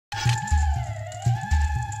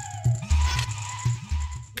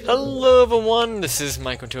Hello everyone, this is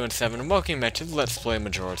Michael217 and welcome back to Let's Play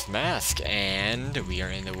Majora's Mask, and we are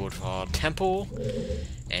in the Waterfall Temple,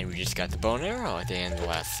 and we just got the bow and arrow at the end of the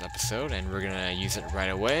last episode, and we're gonna use it right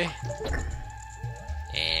away,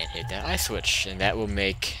 and hit that eye switch, and that will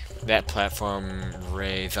make that platform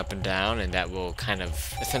raise up and down, and that will kind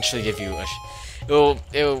of essentially give you a,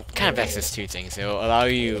 it'll kind of access two things. It'll allow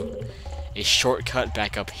you a shortcut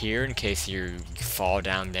back up here in case you fall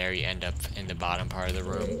down there, you end up in the bottom part of the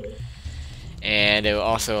room. And it will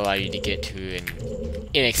also allow you to get to an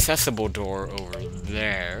inaccessible door over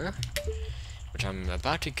there, which I'm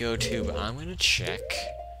about to go to, but I'm gonna check.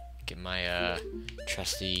 Get my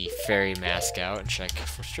trusty fairy mask out and check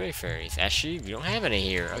for stray fairies. Actually, we don't have any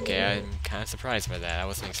here. Okay, I'm kind of surprised by that. I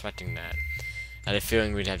wasn't expecting that. I had a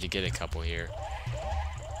feeling we'd have to get a couple here.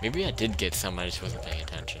 Maybe I did get some, I just wasn't paying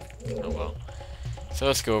attention. Oh well. So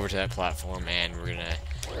let's go over to that platform, and we're gonna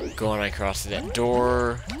go on across to that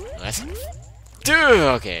door. That's... Dude!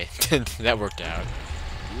 Okay, that worked out.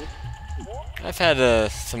 I've had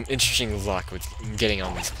some interesting luck with getting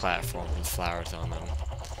on these platforms with flowers on them.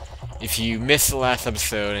 If you missed the last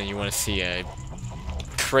episode and you want to see a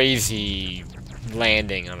crazy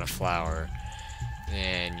landing on a flower,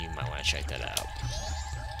 then you might want to check that out.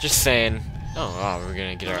 Just saying. Oh, wow, we're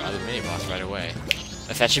gonna get our other mini-boss right away.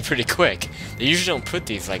 That's actually pretty quick. They usually don't put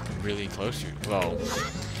these, like, really close to... Well,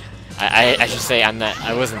 I should say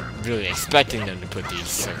I wasn't really expecting them to put these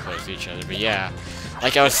so close to each other, but yeah.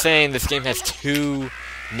 Like I was saying, this game has two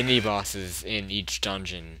mini-bosses in each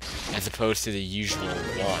dungeon, as opposed to the usual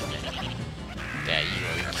one that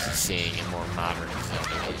you're used to seeing in more modern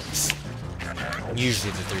Zelda games.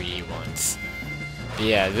 Usually the 3D ones. But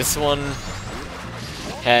yeah, this one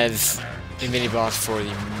has a mini-boss for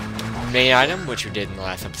the main item, which we did in the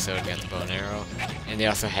last episode, we got the bow and arrow, and they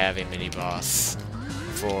also have a mini-boss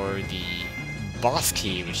for the boss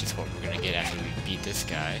key, which is what we're gonna get after we beat this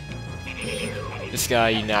guy. This guy,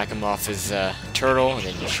 you knock him off his turtle, and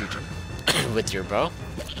then you shoot him with your bow.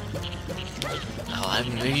 Oh,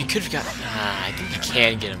 maybe you could have got... I think you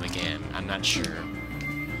can get him again, I'm not sure. And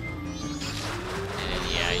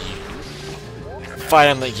yeah, you fight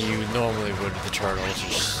him like you normally would with the turtle,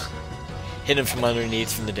 just hit him from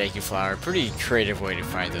underneath from the Deku Flower. Pretty creative way to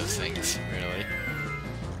fight those things, really.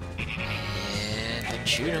 And then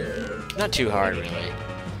shoot him. Not too hard, really.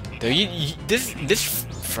 Though this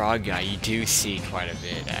frog guy you do see quite a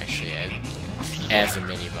bit actually as a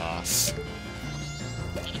mini boss,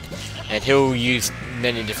 and he'll use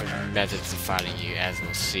many different methods of fighting you, as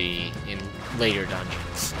we'll see in later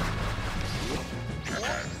dungeons.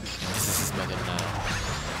 This is his method now,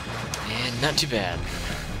 and not too bad.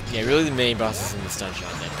 Yeah, really the mini-bosses in this dungeon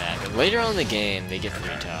aren't that bad, but later on in the game, they get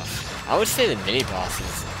pretty tough. I would say the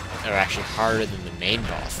mini-bosses are actually harder than the main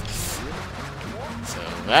bosses. So,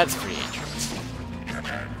 that's pretty interesting.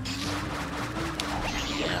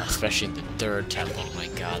 Yeah, especially in the third temple. Oh my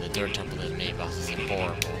god, the third temple of the mini-bosses is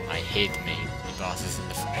horrible. I hate the mini-bosses in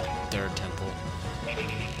the third temple.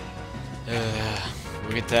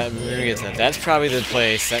 We'll get that, we're gonna get to that. That's probably the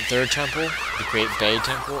place, that third temple, the Great Bay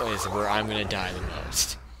Temple, is where I'm gonna die the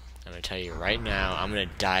most. I'm gonna tell you right now, I'm gonna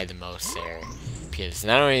die the most there, because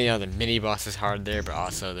not only are the mini bosses hard there, but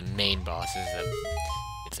also the main boss is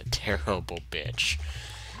it's a terrible bitch.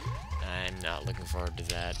 I'm not looking forward to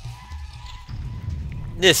that.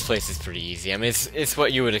 This place is pretty easy. I mean, it's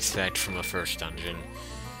what you would expect from a first dungeon.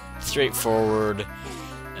 Straightforward.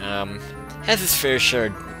 Has its fair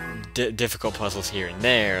share of difficult puzzles here and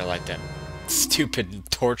there, like that stupid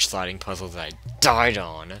torch sliding puzzle that I died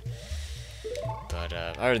on. But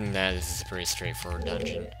other than that, this is a pretty straightforward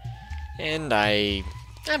dungeon, and I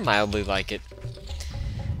mildly like it.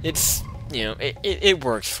 It's, you know, it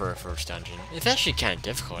works for a first dungeon. It's actually kind of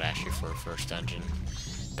difficult actually for a first dungeon,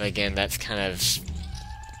 but again, that's kind of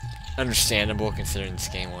understandable considering this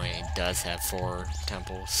game only does have 4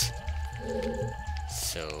 temples.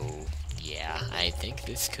 So yeah, I think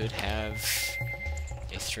this could have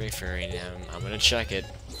a stray fairy in him. I'm gonna check it.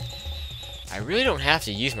 I really don't have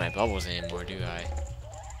to use my bubbles anymore, do I?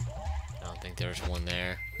 I don't think there's one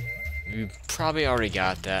there. We probably already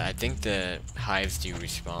got that. I think the hives do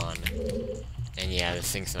respawn. And yeah,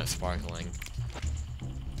 this thing's not sparkling.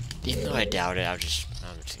 Even though I doubt it, I'm just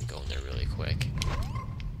gonna go in there really quick.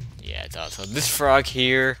 Yeah, I thought so. This frog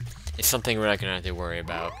here is something we're not gonna have to worry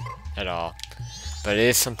about at all. But it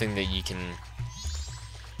is something that you can...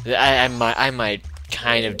 I might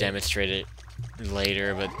kind of demonstrate it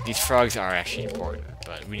later, but these frogs are actually important,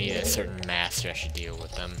 but we need a certain mass to actually deal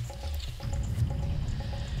with them.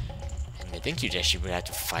 And I think you actually would have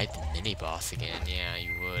to fight the mini-boss again. Yeah,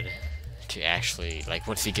 you would. To actually, like,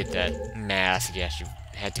 once you get that mass, you actually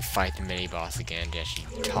had to fight the mini-boss again to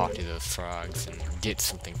actually talk to those frogs and get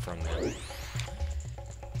something from them.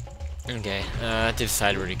 Okay, I have to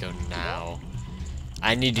decide where to go now.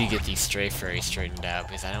 I need to get these Stray Fairies straightened out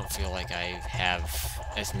because I don't feel like I have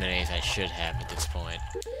as many as I should have at this point.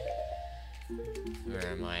 Where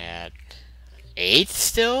am I at? 8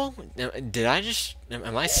 still? Did I just...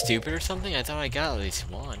 Am I stupid or something? I thought I got at least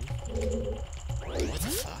 1. What the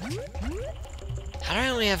fuck? How do I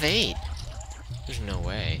only have 8? There's no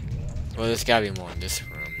way. Well, there's gotta be more in this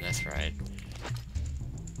room, that's right.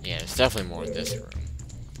 Yeah, there's definitely more in this room.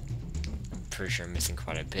 I'm pretty sure I'm missing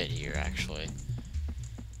quite a bit here, actually.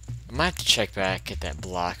 I might have to check back at that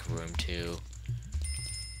block room, too.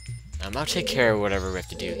 I'll take care of whatever we have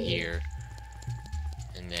to do here.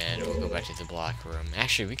 And then we'll go back to the block room.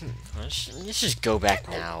 Actually, we can... Let's just go back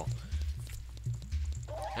now.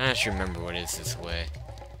 I don't actually remember what is this way.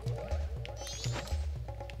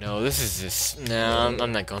 No, this is this... No,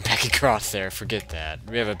 I'm not going back across there. Forget that.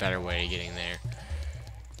 We have a better way of getting there.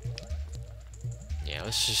 Yeah,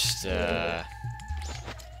 let's just,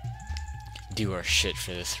 do our shit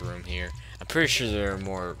for this room here. I'm pretty sure there are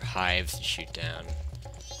more hives to shoot down.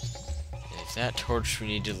 Is that torch we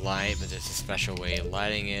need to light, but there's a special way of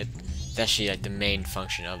lighting it. It's actually like the main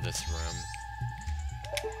function of this room.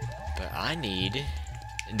 But I need...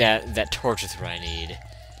 That torch is what I need.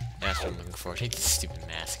 That's what I'm looking for. Take this stupid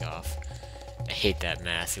mask off. I hate that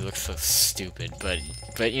mask. It looks so stupid. But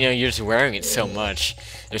you know, you're just wearing it so much.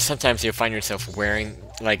 There's sometimes you'll find yourself wearing,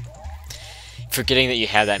 like, forgetting that you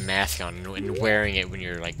have that mask on and wearing it when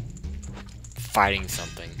you're, like, fighting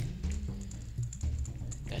something.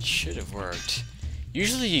 That should have worked.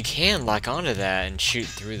 Usually you can lock onto that and shoot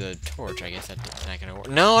through the torch. I guess that's not gonna work.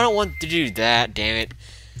 No, I don't want to do that, damn it.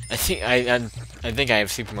 I think I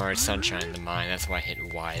have Super Mario Sunshine in the mind. That's why I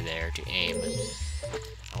hit Y there to aim.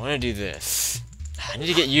 I want to do this. I need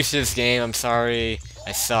to get used to this game. I'm sorry.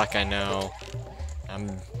 I suck. I know.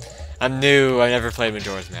 I'm new. I never played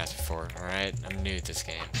Majora's Mask before. All right. I'm new at this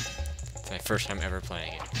game. It's my first time ever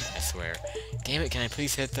playing it. I swear. Damn it! Can I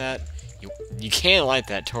please hit that? You can't light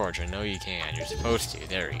that torch. I know you can. You're supposed to.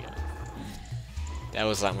 There we go. That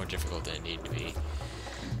was a lot more difficult than it needed to be.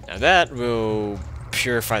 Now that will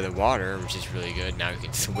purify the water, which is really good. Now we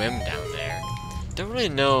can swim down there. Don't really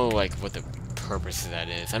know like what the purpose of that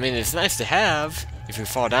is. I mean, it's nice to have. If we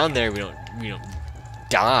fall down there, we don't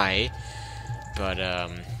die. But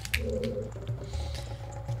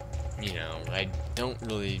you know, I don't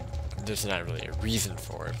really. There's not really a reason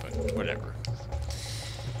for it, but whatever.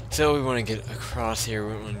 So we want to get across here.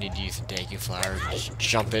 We don't need to use a Deku Flower. Just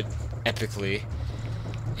jump it epically.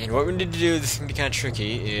 And what we need to do, this can be kind of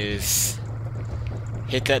tricky, is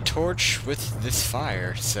hit that torch with this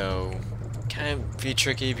fire. So kind of be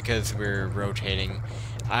tricky because we're rotating.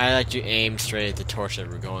 I like to aim straight at the torch that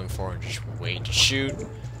we're going for and just wait to shoot.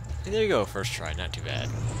 And there you go, first try, not too bad.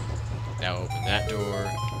 Now open that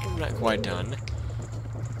door. I'm not quite done.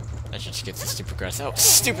 That just gets the stupid grass. Oh,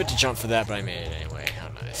 stupid to jump for that, but I made it anyway. How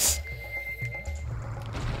nice.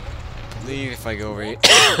 I believe if I go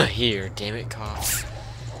over here, damn it, coughs,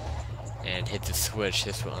 and hit the switch,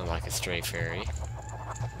 this will unlock a Stray Fairy.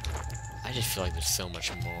 I just feel like there's so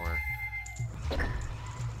much more.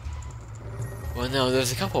 Well, no,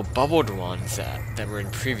 there's a couple bubbled ones that were in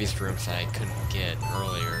previous rooms that I couldn't get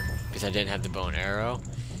earlier because I didn't have the bow and arrow.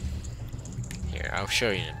 Here, I'll show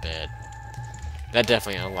you in a bit. That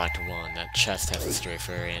definitely unlocked one. That chest has a Stray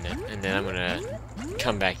Fairy in it. And then I'm gonna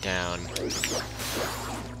come back down.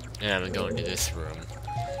 And I'm gonna go into this room.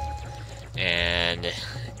 And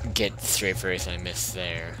get the Stray Fairies I missed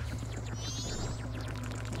there.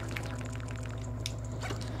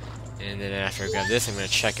 And then after I grab this, I'm gonna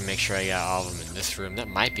check and make sure I got all of them in this room. That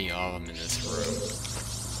might be all of them in this room.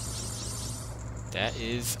 That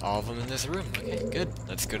is all of them in this room. Okay, good.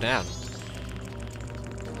 Let's go down.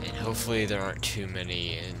 And hopefully there aren't too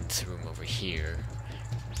many in this room over here.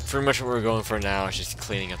 Pretty much what we're going for now is just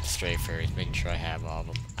cleaning up the Stray Fairies, making sure I have all of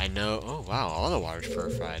them. I know... Oh, wow, all the water's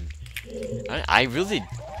purified. I really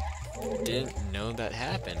didn't know that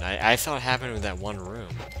happened. I saw it happen with that one room.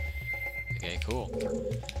 Okay, cool.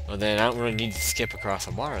 Well then, I don't really need to skip across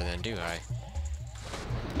the water then, do I?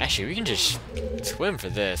 Actually, we can just swim for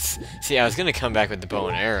this. See, I was gonna come back with the bow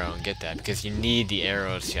and arrow and get that, because you need the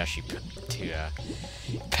arrows to actually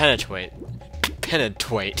penetrate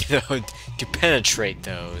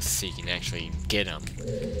those, so you can actually get them.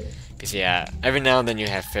 Because yeah, every now and then you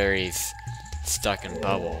have fairies stuck in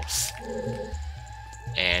bubbles,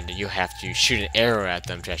 and you have to shoot an arrow at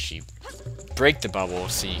them to actually break the bubble,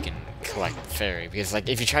 so you can collect fairy. Because, like,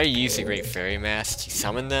 if you try to use the Great Fairy Mask to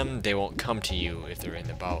summon them, they won't come to you if they're in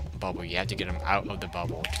the bubble. You have to get them out of the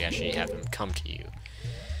bubble to actually have them come to you.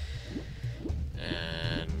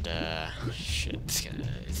 And, shit,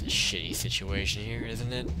 it's a shitty situation here,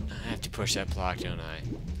 isn't it? I have to push that block, don't I?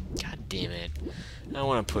 God damn it. I don't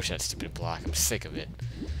want to push that stupid block. I'm sick of it.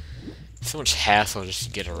 So much hassle just to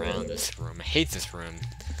get around this room. I hate this room.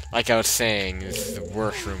 Like I was saying, this is the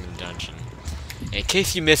worst room in the dungeon. And in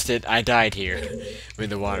case you missed it, I died here when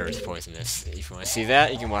the water was poisonous. If you want to see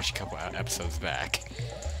that, you can watch a couple episodes back.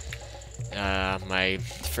 My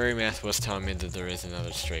fairy math was telling me that there is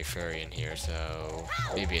another stray fairy in here, so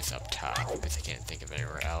maybe it's up top, because I can't think of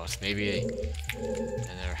anywhere else. Maybe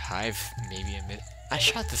another hive, maybe I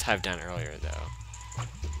shot this hive down earlier, though,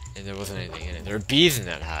 and there wasn't anything in it. There were bees in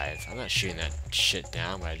that hive. I'm not shooting that shit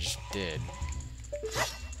down, but I just did.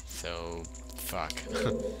 So, fuck.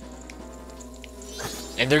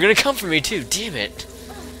 And they're gonna come for me, too, damn it!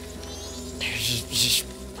 Just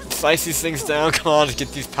slice these things down, come on, just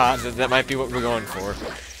get these pots, that might be what we're going for.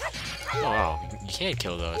 Oh, wow, you can't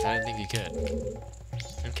kill those, I didn't think you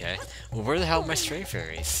could. Okay, well where the hell are my stray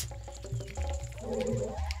fairies?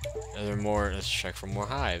 Are there more, let's check for more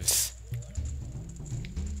hives.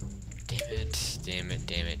 Damn it, damn it,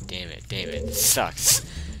 damn it, damn it, damn it, this sucks.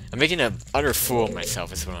 I'm making an utter fool of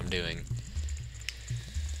myself is what I'm doing.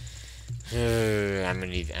 I'm gonna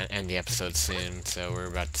need to end the episode soon, so we're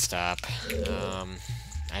about to stop.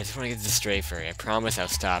 I just want to get this stray fairy. I promise I'll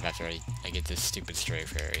stop after I get this stupid stray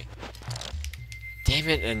fairy. Damn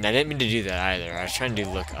it, and I didn't mean to do that either. I was trying to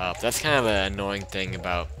look up. That's kind of an annoying thing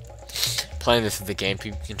about playing this with the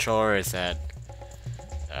GameCube controller, is that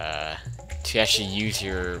to actually use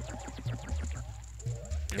your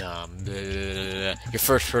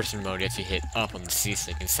first-person mode, you have to hit up on the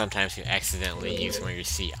C-stick, and sometimes you accidentally use one of your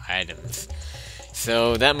C items.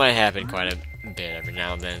 So that might happen quite a bit every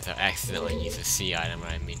now and then, so I accidentally use a C item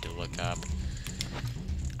when I mean to look up.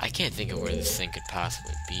 I can't think of where this thing could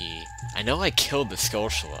possibly be. I know I killed the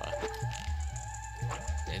Skulltula.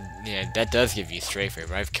 And yeah, that does give you a stray fairy,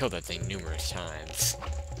 but I've killed that thing numerous times.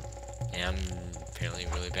 And I'm apparently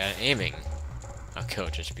really bad at aiming. I'll kill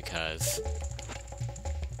it just because.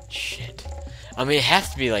 Shit. I mean, it has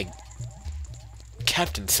to be, like,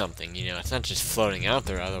 kept in something, you know? It's not just floating out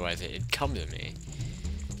there, otherwise it'd come to me.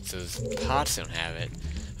 So those pots don't have it.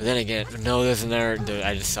 But then again, no, there's another,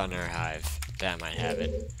 I just saw another hive. That might have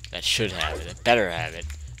it. That should have it. It better have it.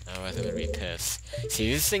 Otherwise I'm gonna be pissed.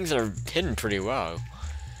 See, these things are hidden pretty well.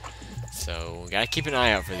 So, we gotta keep an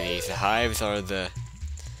eye out for these. The hives are the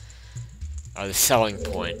selling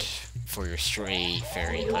point for your stray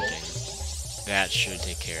fairy hunting. That should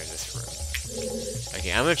take care of this room.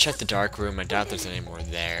 Okay, I'm gonna check the dark room. I doubt there's any more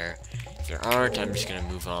there. If there aren't, I'm just gonna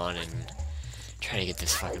move on and try to get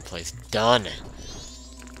this fucking place done.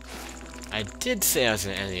 I did say I was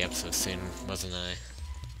gonna end the episode soon, wasn't I?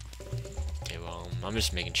 Okay, well, I'm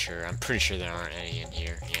just making sure. I'm pretty sure there aren't any in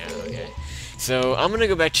here. Yeah, okay. So, I'm gonna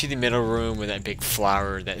go back to the middle room where that big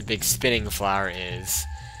flower, that big spinning flower is.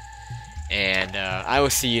 And I will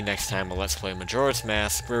see you next time on Let's Play Majora's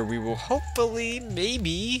Mask, where we will hopefully,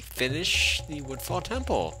 maybe, finish the Woodfall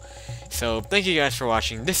Temple. So, thank you guys for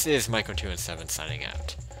watching. This is Mike 217 signing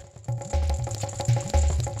out.